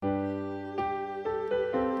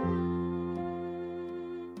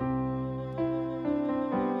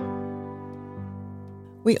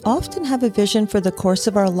We often have a vision for the course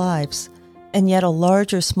of our lives, and yet a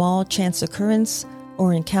large or small chance occurrence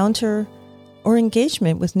or encounter or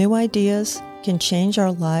engagement with new ideas can change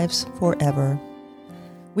our lives forever.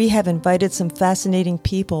 We have invited some fascinating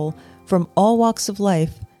people from all walks of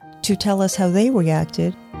life to tell us how they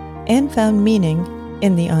reacted and found meaning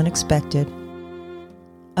in the unexpected.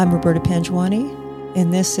 I'm Roberta Pangiani,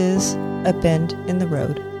 and this is A Bend in the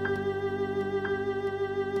Road.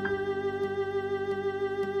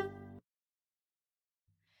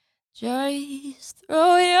 Just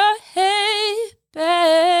throw your head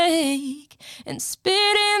back and spit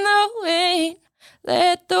in the wind.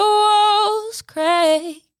 Let the walls crack,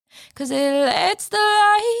 'cause it lets the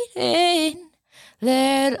light in.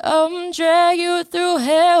 Let 'em drag you through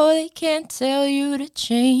hell. They can't tell you to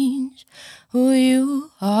change who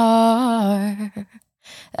you are.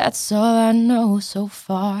 That's all I know so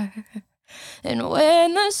far. And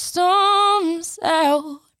when the storm's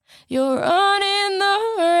out, you'll run in the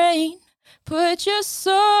rain. Put your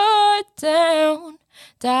sword down.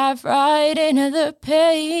 Dive right into the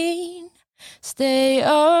pain. Stay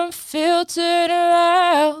unfiltered and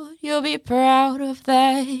loud. You'll be proud of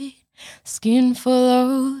that. Skin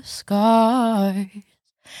full of scars.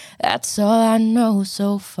 That's all I know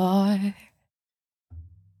so far.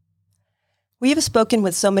 We have spoken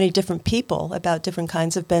with so many different people about different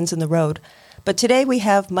kinds of bends in the road, but today we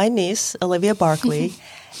have my niece, Olivia Barkley,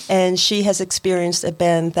 and she has experienced a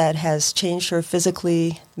bend that has changed her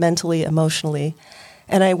physically, mentally, emotionally,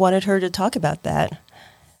 and I wanted her to talk about that.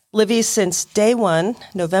 Livy, since day one,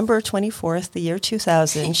 November 24th, the year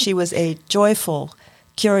 2000, she was a joyful,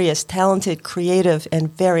 curious, talented, creative,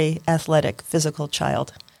 and very athletic physical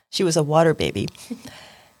child. She was a water baby.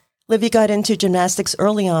 Livy got into gymnastics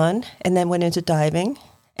early on and then went into diving,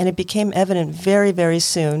 and it became evident very, very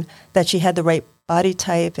soon that she had the right body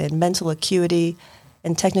type and mental acuity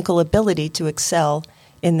and technical ability to excel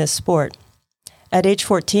in this sport. At age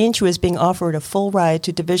 14, she was being offered a full ride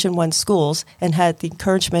to Division I schools and had the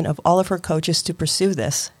encouragement of all of her coaches to pursue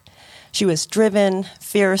this. She was driven,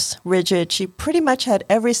 fierce, rigid. She pretty much had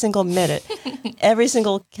every single minute, every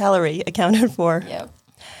single calorie accounted for. Yep.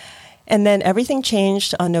 And then everything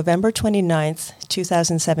changed on November 29th,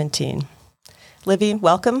 2017. Livy,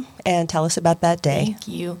 welcome, and tell us about that day. Thank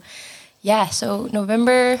you. Yeah, so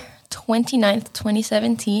November 29th,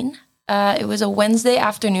 2017, it was a Wednesday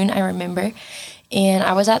afternoon, I remember, and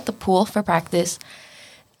I was at the pool for practice.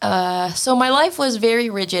 So my life was very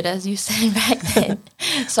rigid, as you said back then.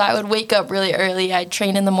 So I would wake up really early. I'd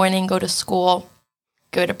train in the morning, go to school,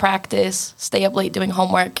 go to practice, stay up late doing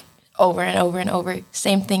homework, over and over and over,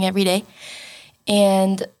 same thing every day.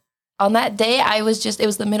 And on that day, it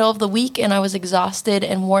was the middle of the week, and I was exhausted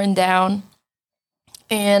and worn down.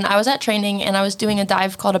 And I was at training, and I was doing a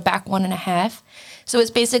dive called a back 1.5. So it's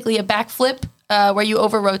basically a backflip where you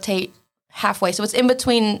over-rotate halfway. So it's in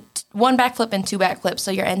between one backflip and two backflips, so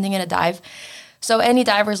you're ending in a dive. So any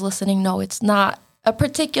divers listening know it's not a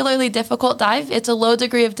particularly difficult dive. It's a low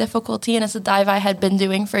degree of difficulty, and it's a dive I had been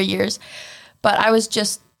doing for years. But I was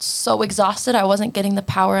just so exhausted. I wasn't getting the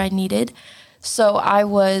power I needed. So I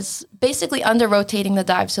was basically under-rotating the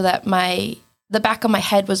dive so that the back of my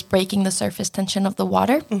head was breaking the surface tension of the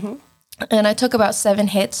water. Mm-hmm. And I took about 7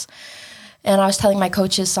 hits, and I was telling my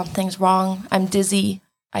coaches, something's wrong. I'm dizzy.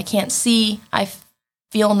 I can't see. I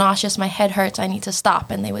feel nauseous. My head hurts. I need to stop.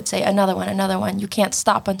 And they would say, another one. You can't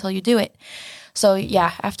stop until you do it. So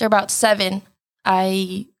yeah, after about 7,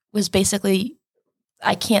 I was basically,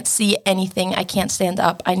 I can't see anything. I can't stand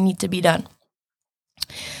up. I need to be done.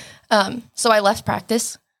 So I left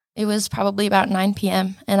practice. It was probably about 9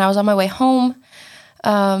 p.m. and I was on my way home,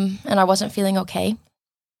 and I wasn't feeling okay.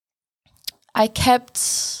 I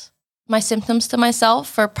kept my symptoms to myself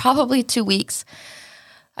for probably 2 weeks.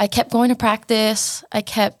 I kept going to practice. I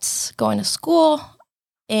kept going to school,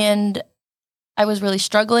 and I was really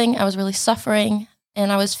struggling. I was really suffering,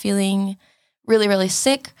 and I was feeling really, really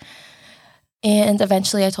sick. And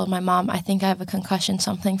eventually I told my mom, I think I have a concussion.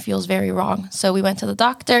 Something feels very wrong. So we went to the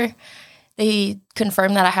doctor. They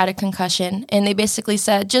confirmed that I had a concussion. And they basically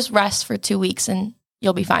said, just rest for 2 weeks and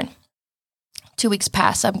you'll be fine. 2 weeks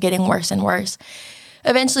pass. I'm getting worse and worse.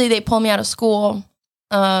 Eventually they pulled me out of school.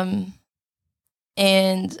 And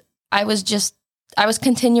I was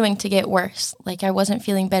continuing to get worse. Like I wasn't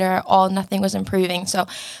feeling better at all. Nothing was improving. So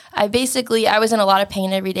I was in a lot of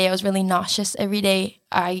pain every day. I was really nauseous every day.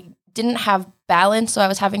 I didn't have balance, so I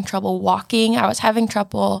was having trouble walking. I was having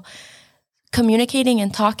trouble communicating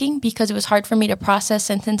and talking because it was hard for me to process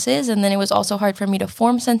sentences, and then it was also hard for me to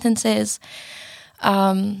form sentences.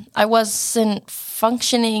 I wasn't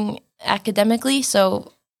functioning academically,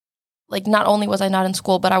 so like, not only was I not in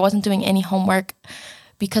school, but I wasn't doing any homework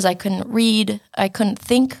because I couldn't read, I couldn't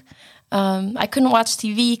think, I couldn't watch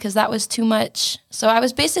TV because that was too much. So I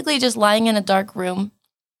was basically just lying in a dark room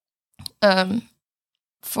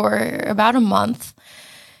for about a month,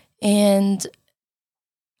 and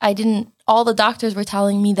all the doctors were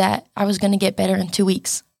telling me that I was going to get better in 2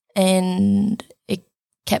 weeks, and it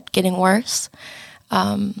kept getting worse.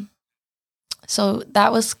 So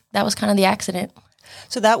that was kind of the accident.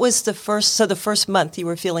 So that was the first month you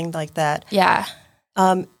were feeling like that. Yeah.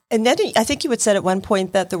 And then I think you had said at one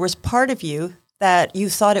point that there was part of you that you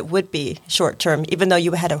thought it would be short term, even though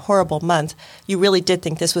you had a horrible month. You really did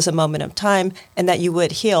think this was a moment of time and that you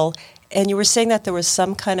would heal. And you were saying that there was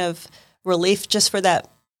some kind of relief just for that,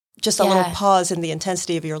 just a little pause in the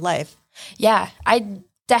intensity of your life. Yeah, I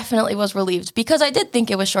definitely was relieved because I did think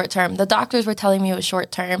it was short term. The doctors were telling me it was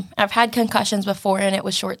short term. I've had concussions before and it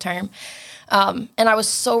was short term. And I was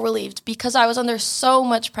so relieved because I was under so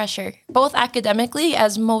much pressure, both academically,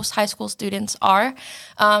 as most high school students are,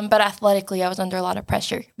 but athletically, I was under a lot of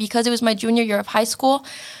pressure because it was my junior year of high school.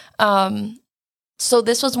 So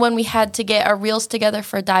this was when we had to get our reels together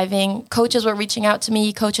for diving. Coaches were reaching out to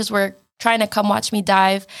me. Coaches were trying to come watch me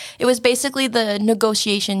dive. It was basically the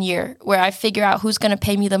negotiation year where I figure out who's going to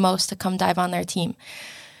pay me the most to come dive on their team.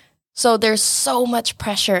 So there's so much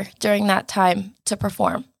pressure during that time to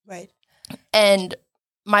perform. Right. And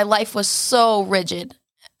my life was so rigid.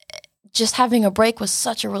 Just having a break was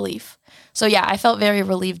such a relief. So yeah, I felt very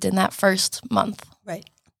relieved in that first month. Right.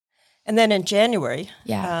 And then in January,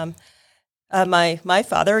 yeah. My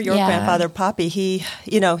father, your grandfather, Poppy, he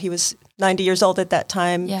was 90 years old at that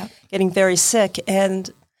time, getting very sick. And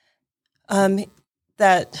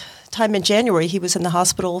that time in January, he was in the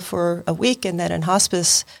hospital for a week and then in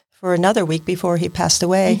hospice for another week before he passed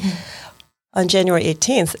away. On January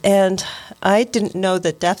 18th. And I didn't know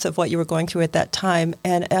the depth of what you were going through at that time.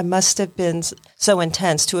 And it must have been so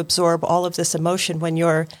intense to absorb all of this emotion when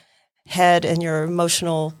your head and your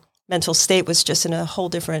emotional, mental state was just in a whole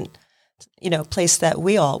different, place that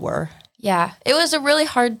we all were. Yeah, it was a really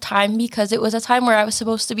hard time because it was a time where I was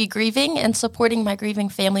supposed to be grieving and supporting my grieving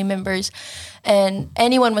family members. And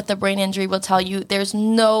anyone with a brain injury will tell you there's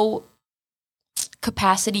no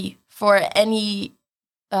capacity for any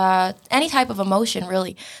type of emotion,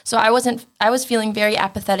 really. So I was feeling very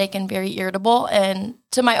apathetic and very irritable, and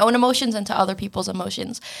to my own emotions and to other people's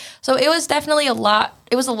emotions. So it was definitely a lot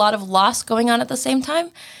of loss going on at the same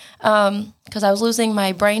time, because I was losing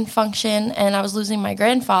my brain function and I was losing my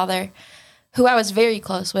grandfather, who I was very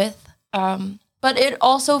close with. But it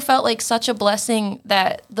also felt like such a blessing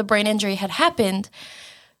that the brain injury had happened.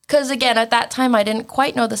 Because, again, at that time, I didn't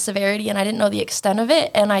quite know the severity and I didn't know the extent of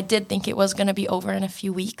it. And I did think it was going to be over in a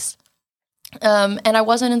few weeks. And I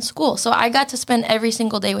wasn't in school. So I got to spend every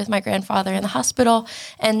single day with my grandfather in the hospital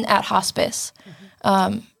and at hospice.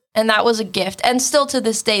 And that was a gift. And still to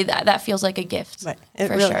this day, that feels like a gift. Right.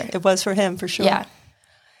 Sure. It was for him, for sure. Yeah.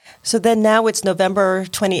 So then now it's November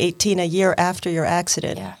 2018, a year after your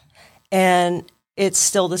accident. Yeah. And it's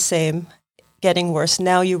still the same. Getting worse.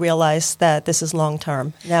 Now you realize that this is long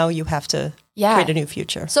term. Now you have to create a new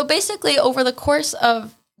future. So basically, over the course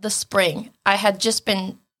of the spring, I had just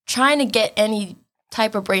been trying to get any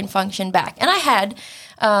type of brain function back. And I had.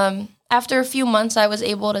 After a few months, I was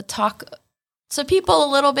able to talk to people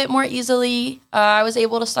a little bit more easily. I was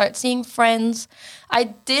able to start seeing friends. I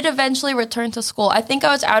did eventually return to school. I think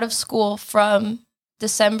I was out of school from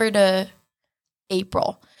December to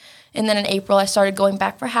April. And then in April, I started going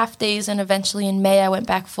back for half days, and eventually in May, I went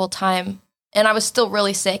back full time. And I was still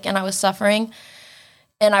really sick, and I was suffering,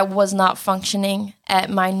 and I was not functioning at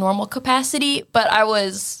my normal capacity, but I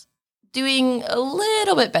was doing a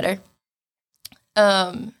little bit better.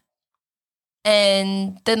 And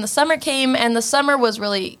then the summer came, and the summer was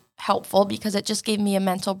really helpful because it just gave me a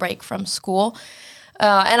mental break from school.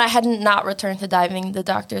 And I hadn't not returned to diving. The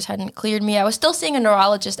doctors hadn't cleared me. I was still seeing a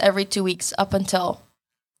neurologist every 2 weeks up until...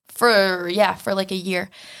 for like a year.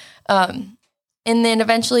 And then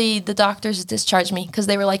eventually the doctors discharged me because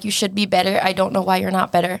they were like, you should be better. I don't know why you're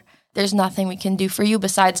not better. There's nothing we can do for you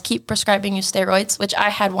besides keep prescribing you steroids, which I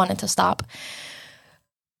had wanted to stop.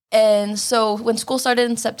 And so when school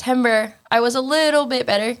started in September, I was a little bit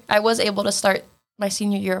better. I was able to start my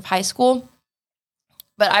senior year of high school,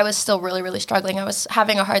 but I was still really, really struggling. I was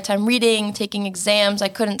having a hard time reading, taking exams. I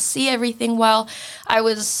couldn't see everything well. I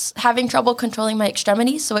was having trouble controlling my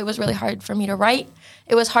extremities, so it was really hard for me to write.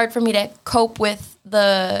 It was hard for me to cope with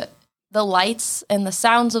the lights and the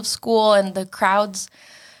sounds of school and the crowds.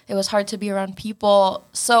 It was hard to be around people.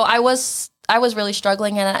 So I was really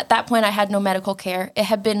struggling, and at that point, I had no medical care. It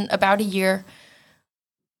had been about a year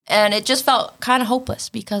And it just felt kind of hopeless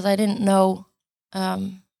because I didn't know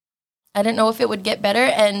if it would get better.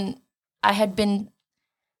 And I had been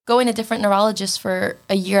going to different neurologists for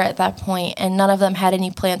a year at that point, and none of them had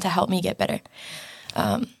any plan to help me get better.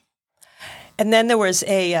 And then there was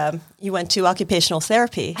you went to occupational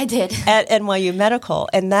therapy. I did. At NYU Medical,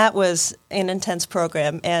 and that was an intense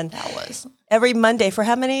program. And that was. Every Monday, for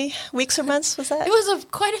how many weeks or months was that? It was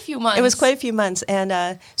quite a few months. It was quite a few months.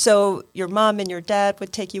 And so your mom and your dad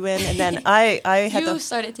would take you in, and then I had You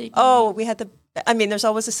started taking me. We had the, I mean, there's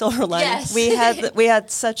always a silver lining. Yes. We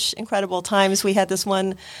had such incredible times. We had this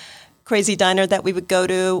one crazy diner that we would go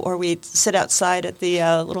to, or we'd sit outside at the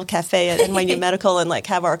little cafe at NYU Medical and like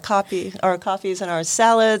have our coffees and our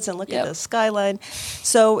salads and look at the skyline.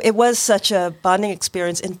 So it was such a bonding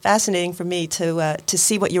experience and fascinating for me to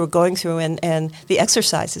see what you were going through and the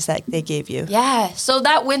exercises that they gave you. Yeah. So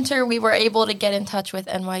that winter we were able to get in touch with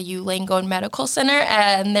NYU Langone Medical Center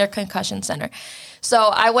and their concussion center. So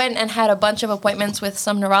I went and had a bunch of appointments with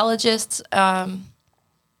some neurologists and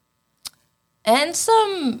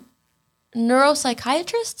some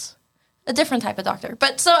neuropsychiatrists, a different type of doctor,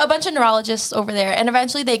 but so a bunch of neurologists over there, and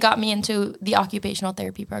eventually they got me into the occupational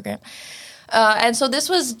therapy program. And so this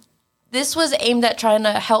was aimed at trying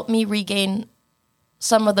to help me regain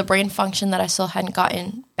some of the brain function that I still hadn't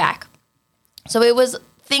gotten back. So it was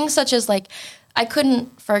things such as like I couldn't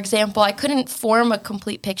form a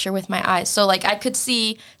complete picture with my eyes. So like I could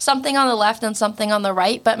see something on the left and something on the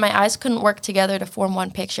right, but my eyes couldn't work together to form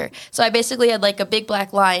one picture. So I basically had like a big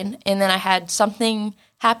black line, and then I had something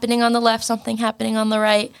happening on the left, something happening on the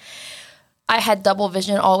right. I had double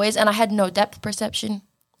vision always, and I had no depth perception.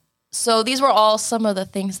 So these were all some of the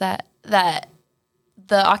things that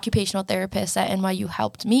the occupational therapists at NYU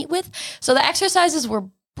helped me with. So the exercises were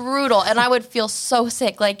brutal, and I would feel so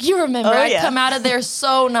sick. Like you remember, I'd come out of there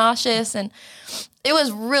so nauseous, and it was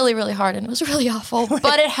really, really hard, and it was really awful.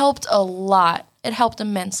 But it helped a lot. It helped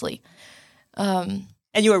immensely. And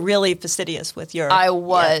you were really fastidious with your... I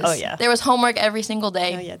was. Yeah. Oh, yeah. There was homework every single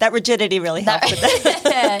day. Oh, yeah. That rigidity really helped with that.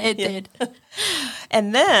 Yeah, it did.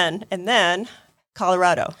 And then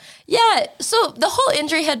Colorado. Yeah, so the whole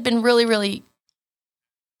injury had been really, really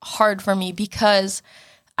hard for me because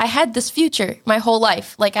I had this future my whole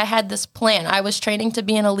life. Like I had this plan. I was training to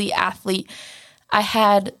be an elite athlete. I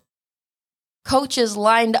had coaches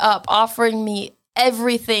lined up offering me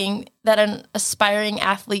everything that an aspiring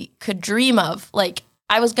athlete could dream of. Like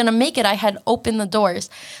I was going to make it. I had opened the doors.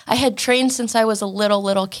 I had trained since I was a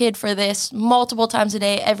little kid for this multiple times a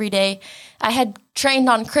day, every day. I had trained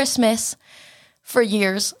on Christmas for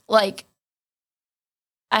years. Like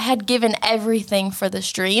I had given everything for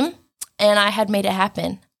this dream, and I had made it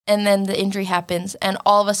happen. And then the injury happens, and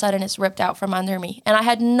all of a sudden it's ripped out from under me. And I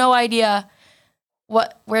had no idea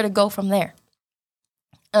where to go from there.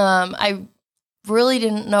 I really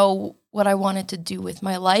didn't know what I wanted to do with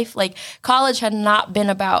my life. Like college had not been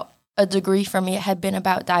about a degree for me. It had been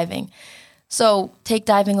about diving. So take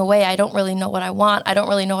diving away. I don't really know what I want. I don't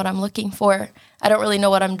really know what I'm looking for. I don't really know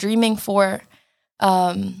what I'm dreaming for.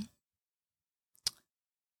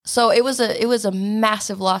 So it was a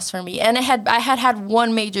massive loss for me. And I had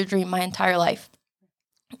one major dream my entire life,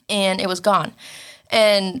 and it was gone.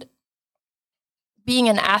 And being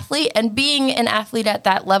an athlete at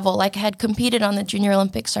that level, like I had competed on the Junior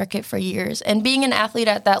Olympic circuit for years, and being an athlete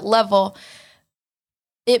at that level,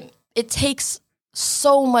 it takes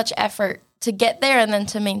so much effort to get there and then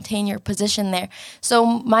to maintain your position there. So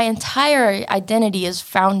my entire identity is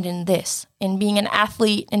found in this, in being an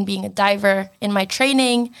athlete, in being a diver, in my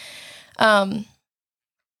training.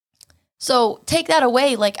 So take that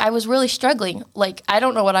away, like I was really struggling. Like I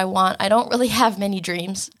don't know what I want. I don't really have many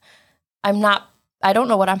dreams. I don't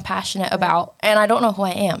know what I'm passionate about, and I don't know who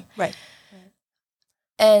I am. Right.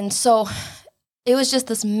 And so it was just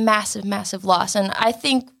this massive, massive loss. And I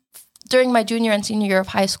think during my junior and senior year of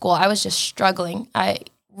high school, I was just struggling. I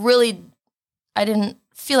didn't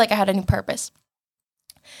feel like I had any purpose.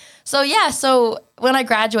 So when I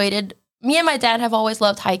graduated, me and my dad have always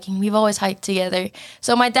loved hiking. We've always hiked together.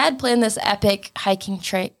 So my dad planned this epic hiking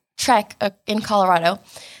trek in Colorado.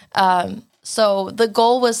 So the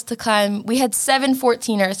goal was to climb. We had 7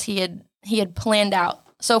 14ers he had planned out.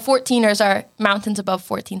 So 14ers are mountains above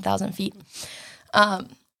 14,000 feet.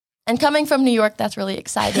 And coming from New York, that's really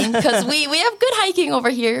exciting because we have good hiking over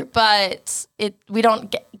here, but we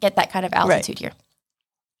don't get that kind of altitude here.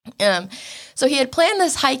 So he had planned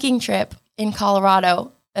this hiking trip in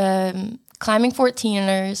Colorado, climbing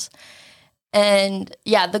 14ers. And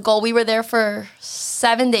yeah, the goal, we were there for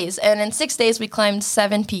 7 days. And in 6 days, we climbed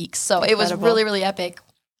 7 peaks. So it was really, really epic.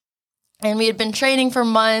 And we had been training for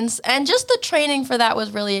months, and just the training for that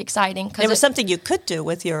was really exciting. It was something you could do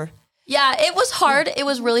with your... Yeah, it was hard. It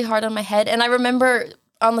was really hard on my head. And I remember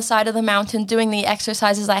on the side of the mountain doing the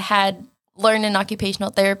exercises I had learned in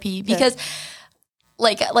occupational therapy because,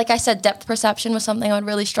 like I said, depth perception was something I would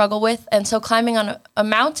really struggle with. And so climbing on a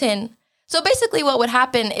mountain... So basically what would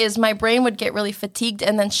happen is my brain would get really fatigued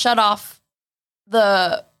and then shut off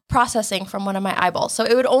the processing from one of my eyeballs. So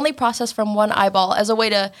it would only process from one eyeball as a way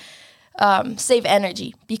to save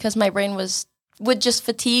energy because my brain would just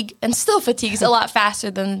fatigue and still fatigues a lot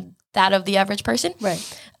faster than that of the average person. Right.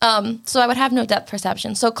 So I would have no depth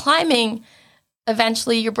perception. So climbing,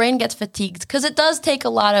 eventually your brain gets fatigued because it does take a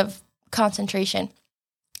lot of concentration.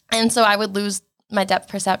 And so I would lose my depth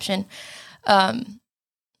perception.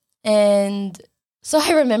 And so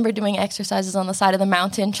I remember doing exercises on the side of the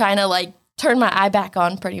mountain, trying to like turn my eye back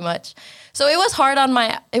on pretty much. So it was hard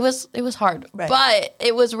it was hard, right. But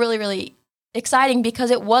it was really, really exciting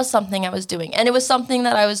because it was something I was doing, and it was something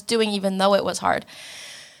that I was doing even though it was hard.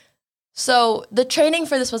 So the training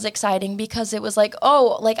for this was exciting because it was like,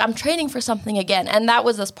 oh, like I'm training for something again. And that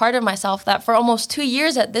was this part of myself that for almost 2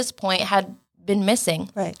 years at this point had been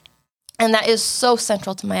missing. Right. And that is so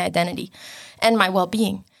central to my identity and my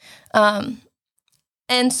well-being.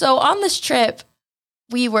 And so on this trip,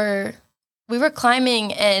 we were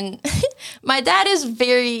climbing, and my dad is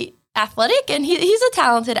very athletic, and he's a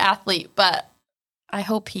talented athlete, but I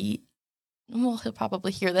hope he'll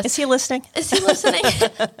probably hear this. Is he listening?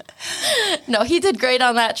 No, he did great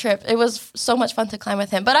on that trip. It was so much fun to climb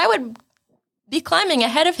with him, but I would be climbing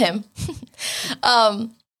ahead of him.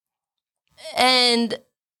 And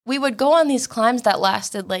we would go on these climbs that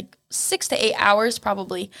lasted like 6 to 8 hours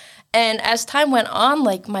probably. And as time went on,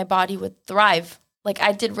 like my body would thrive. Like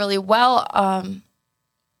I did really well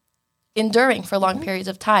enduring for long periods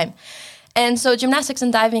of time. And so gymnastics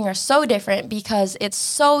and diving are so different because it's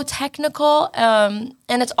so technical, and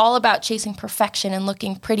it's all about chasing perfection and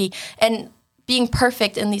looking pretty and being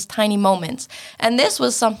perfect in these tiny moments. And this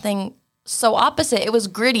was something so opposite. It was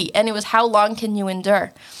gritty, and it was how long can you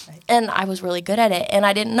endure? Right. And I was really good at it, and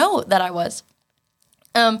I didn't know that I was.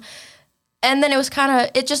 And then it was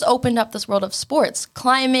it just opened up this world of sports,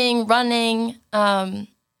 climbing, running.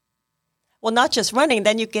 Well, not just running,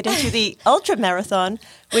 then you get into the ultra marathon,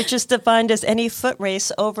 which is defined as any foot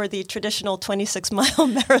race over the traditional 26-mile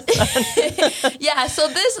marathon. Yeah, so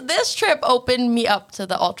this trip opened me up to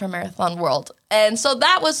the ultra marathon world. And so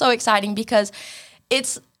that was so exciting because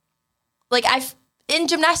it's like in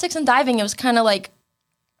gymnastics and diving, it was kind of like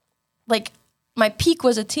my peak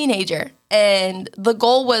was a teenager, and the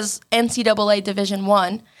goal was NCAA Division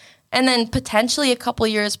I, and then potentially a couple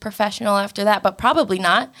years professional after that, but probably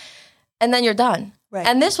not. And then you're done. Right.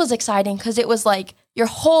 And this was exciting because it was like your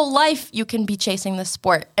whole life you can be chasing this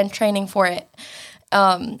sport and training for it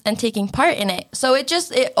and taking part in it. So it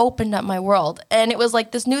opened up my world. And it was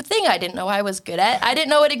like this new thing I didn't know I was good at. I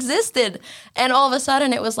didn't know it existed. And all of a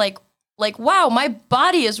sudden it was like, wow, my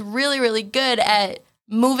body is really, really good at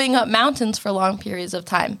moving up mountains for long periods of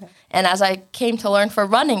time. And as I came to learn for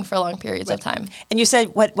running for long periods of time. And you said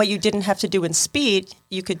what you didn't have to do in speed,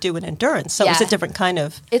 you could do in endurance. So it's a different kind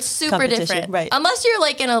of It's super different. Right. Unless you're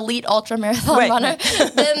like an elite ultramarathon runner,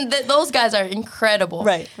 then those guys are incredible.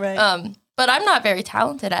 Right. But I'm not very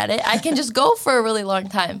talented at it. I can just go for a really long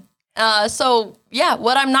time. So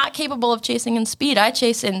what I'm not capable of chasing in speed, I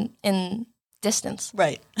chase in distance.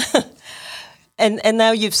 Right. And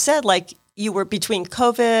now you've said like, you were between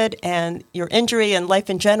COVID and your injury and life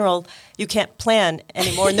in general, you can't plan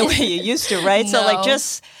anymore in the way you used to, right? No. So like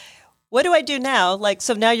just, what do I do now? Like,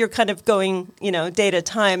 so now you're kind of going, day at a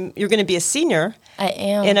time. You're going to be a senior. I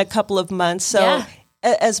am. In a couple of months. So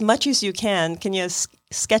as much as you can you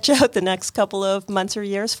sketch out the next couple of months or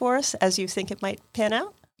years for us as you think it might pan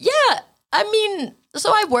out? Yeah. I mean,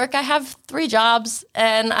 so I work. I have 3 jobs,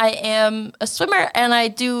 and I am a swimmer, and I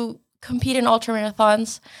do compete in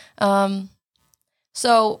ultramarathons.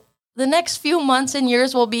 So the next few months and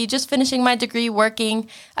years will be just finishing my degree, working.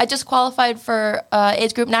 I just qualified for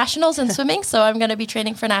age group nationals in swimming, so I'm going to be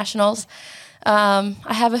training for nationals. I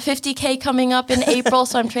have a 50K coming up in April,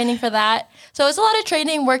 so I'm training for that. So it's a lot of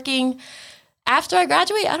training, working. After I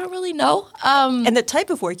graduate, I don't really know. And the type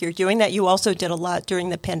of work you're doing that you also did a lot during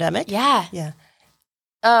the pandemic? Yeah.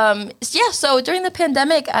 So during the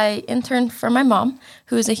pandemic, I interned for my mom,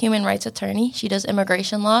 who is a human rights attorney. She does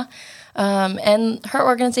immigration law, and her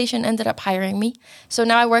organization ended up hiring me. So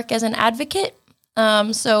now I work as an advocate.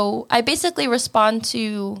 So I basically respond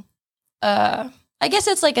to I guess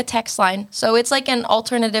it's like a text line. So it's like an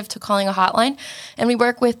alternative to calling a hotline. And we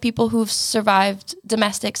work with people who've survived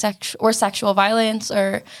domestic or sexual violence,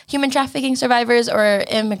 or human trafficking survivors, or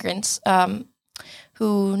immigrants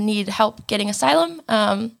who need help getting asylum.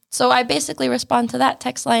 So I basically respond to that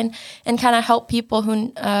text line and kind of help people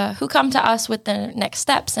who come to us with their next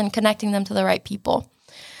steps and connecting them to the right people.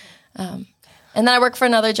 And then I work for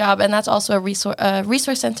another job, and that's also a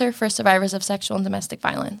resource center for survivors of sexual and domestic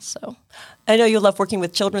violence. So I know you love working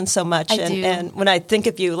with children so much. I do. And when I think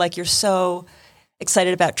of you, like, you're so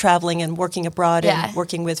excited about traveling and working abroad and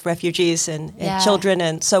working with refugees and children.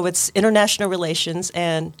 And so it's international relations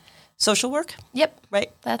and social work. Yep.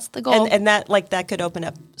 Right? That's the goal. And that could open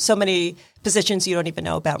up so many positions you don't even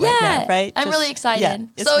know about right now, right? I'm really excited.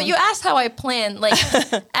 Yeah, so you asked how I planned. Like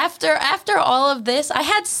after all of this, I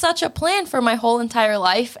had such a plan for my whole entire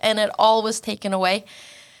life, and it all was taken away.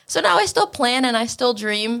 So now I still plan and I still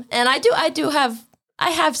dream, and I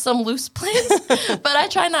have some loose plans, but I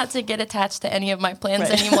try not to get attached to any of my plans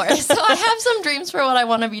anymore. So I have some dreams for what I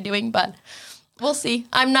want to be doing, but we'll see.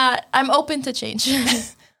 I'm open to change.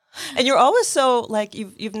 And you're always so, like,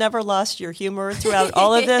 you've never lost your humor throughout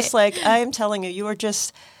all of this. Like, I am telling you, you've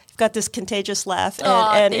got this contagious laugh.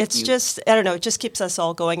 And it's just, I don't know, it just keeps us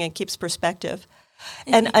all going and keeps perspective.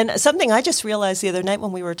 And something I just realized the other night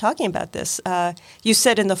when we were talking about this, you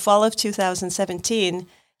said in the fall of 2017,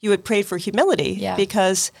 you had prayed for humility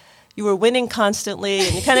because you were winning constantly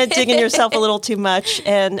and you're kind of digging yourself a little too much.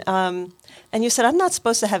 And you said, I'm not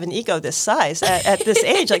supposed to have an ego this size at this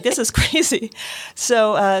age. Like, this is crazy.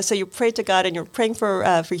 So you prayed to God and you're praying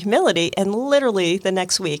for humility. And literally the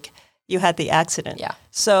next week, you had the accident. Yeah.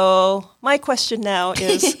 So my question now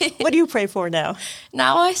is, what do you pray for now?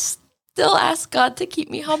 Now I still ask God to keep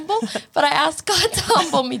me humble, but I ask God to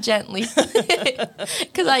humble me gently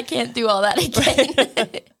because I can't do all that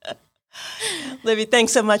again. Libby,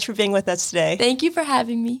 thanks so much for being with us today. Thank you for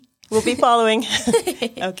having me. We'll be following.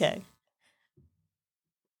 Okay.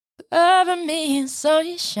 Cover me in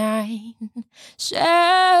sunshine,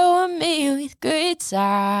 shower me with good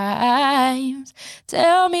times.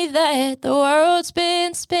 Tell me that the world's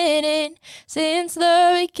been spinning since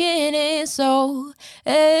the beginning, so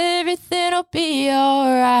everything'll be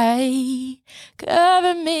alright.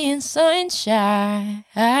 Cover me in sunshine.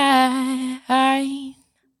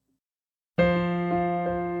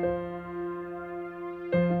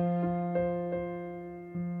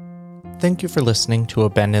 Thank you for listening to A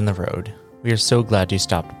Bend in the Road. We are so glad you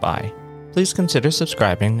stopped by. Please consider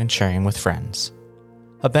subscribing and sharing with friends.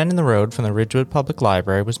 A Bend in the Road from the Ridgewood Public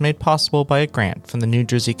Library was made possible by a grant from the New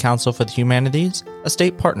Jersey Council for the Humanities, a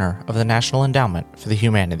state partner of the National Endowment for the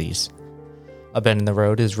Humanities. A Bend in the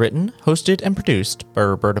Road is written, hosted, and produced by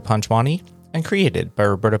Roberta Panchwani and created by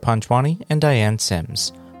Roberta Panchwani and Diane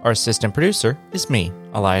Sims. Our assistant producer is me,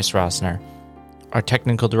 Elias Rosner. Our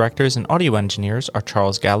technical directors and audio engineers are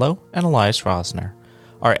Charles Gallo and Elias Rosner.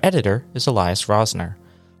 Our editor is Elias Rosner.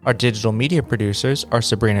 Our digital media producers are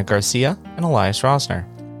Sabrina Garcia and Elias Rosner.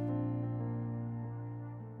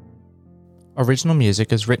 Original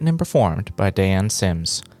music is written and performed by Diane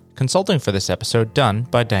Sims. Consulting for this episode done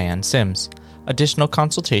by Diane Sims. Additional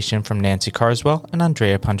consultation from Nancy Carswell and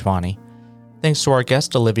Andrea Panchwani. Thanks to our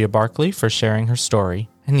guest Olivia Barkley for sharing her story,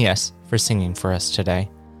 and yes, for singing for us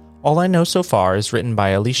today. All I Know So Far is written by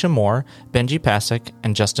Alicia Moore, Benji Pasek,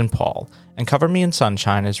 and Justin Paul, and Cover Me in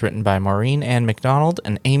Sunshine is written by Maureen Ann McDonald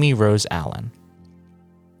and Amy Rose Allen.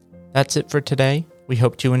 That's it for today. We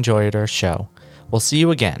hope you enjoyed our show. We'll see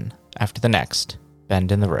you again after the next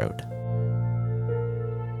Bend in the Road.